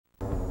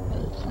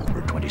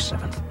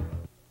27th.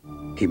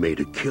 He made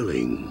a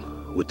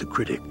killing with the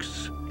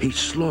critics. He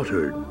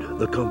slaughtered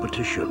the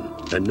competition.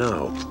 And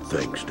now,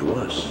 thanks to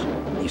us,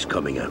 he's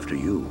coming after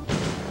you.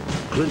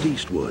 Clint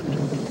Eastwood,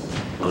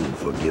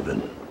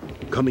 Unforgiven.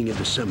 Coming in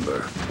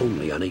December,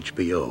 only on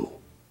HBO.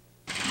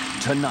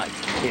 Tonight,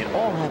 it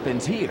all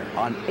happens here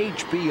on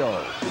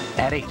HBO.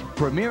 At 8,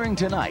 premiering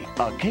tonight,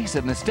 A Case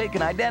of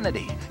Mistaken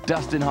Identity.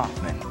 Dustin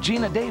Hoffman,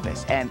 Gina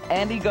Davis, and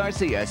Andy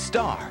Garcia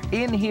star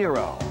in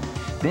Hero.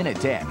 Then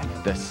at 10,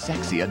 the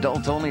sexy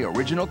adults-only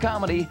original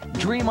comedy,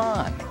 Dream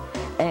On.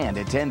 And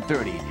at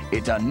 10:30,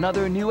 it's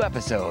another new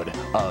episode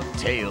of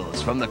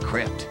Tales from the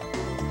Crypt.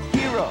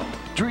 Hero,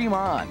 Dream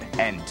On,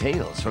 and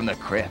Tales from the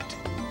Crypt.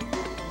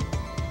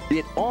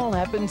 It all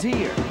happens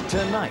here,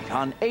 tonight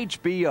on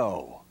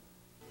HBO.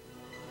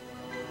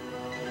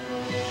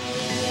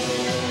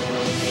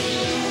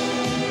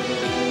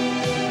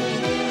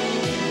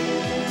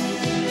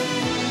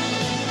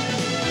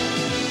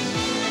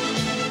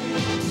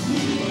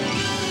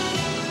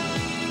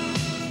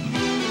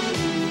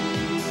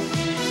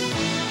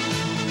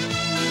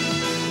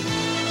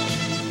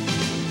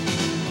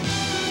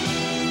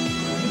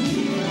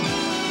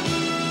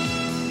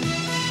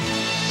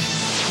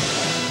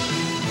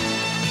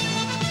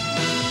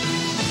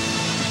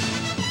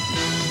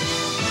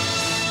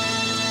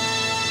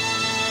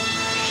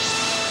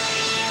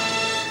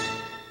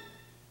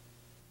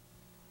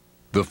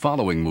 The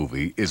following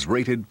movie is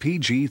rated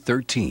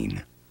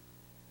PG-13.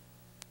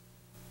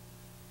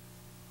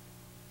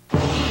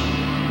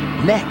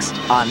 Next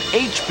on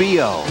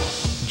HBO.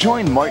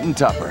 Join Martin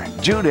Tupper,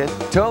 Judith,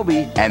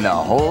 Toby, and the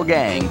whole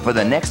gang for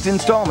the next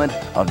installment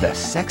of the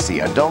sexy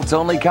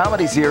adults-only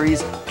comedy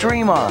series,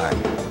 Dream On.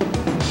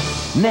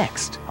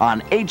 Next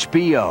on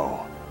HBO.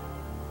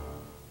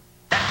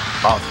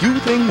 A few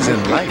things in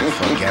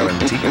life are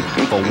guaranteed.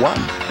 For one,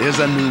 there's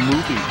a new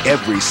movie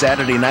every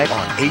Saturday night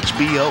on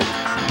HBO.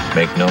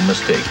 Make no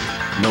mistake.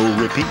 No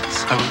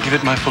repeats. I will give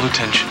it my full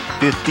attention.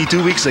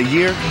 52 weeks a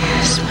year.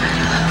 Yes, my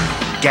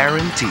love.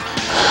 Guaranteed.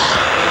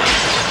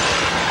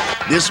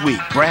 This week,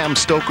 Bram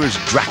Stoker's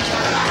Dracula.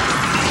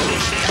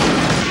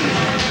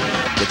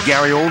 With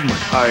Gary Oldman.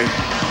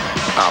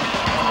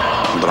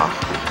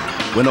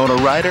 Winona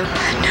Ryder.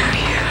 I know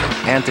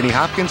you. Anthony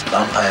Hopkins.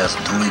 Vampires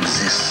do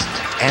exist.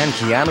 And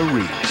Keanu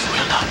Reeves.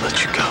 We'll not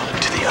let you go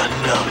into the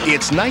unknown.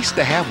 It's nice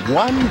to have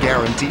one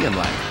guarantee in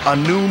life. A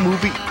new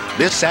movie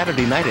this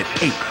Saturday night at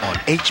 8 on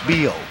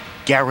HBO.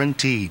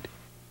 Guaranteed.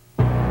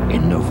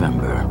 In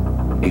November,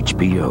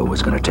 HBO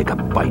is going to take a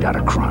bite out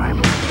of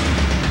crime.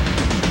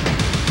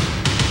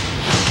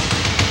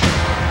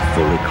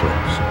 Full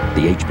Eclipse,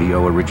 the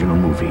HBO original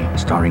movie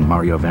starring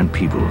Mario Van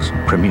Peebles,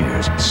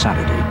 premieres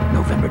Saturday,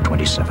 November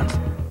 27th.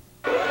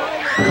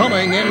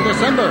 Coming in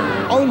December,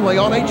 only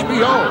on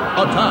HBO,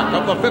 Attack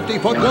of the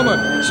 50-Foot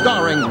Woman,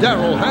 starring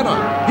Daryl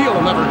Hannah.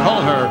 He'll never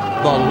call her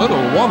the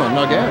Little Woman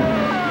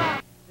again.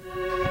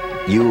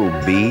 You'll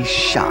be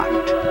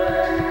shocked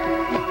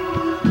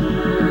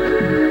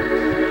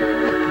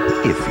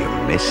if you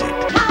miss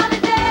it.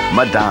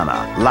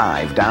 Madonna,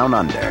 live Down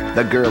Under,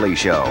 The Girly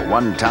Show,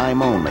 one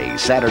time only,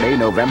 Saturday,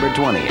 November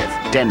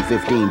 20th,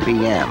 10:15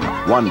 p.m.,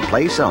 one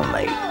place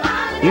only.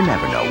 You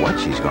never know what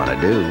she's gonna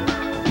do.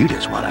 You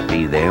just want to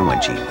be there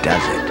when she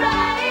does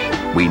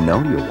it. We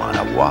know you want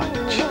to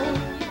watch.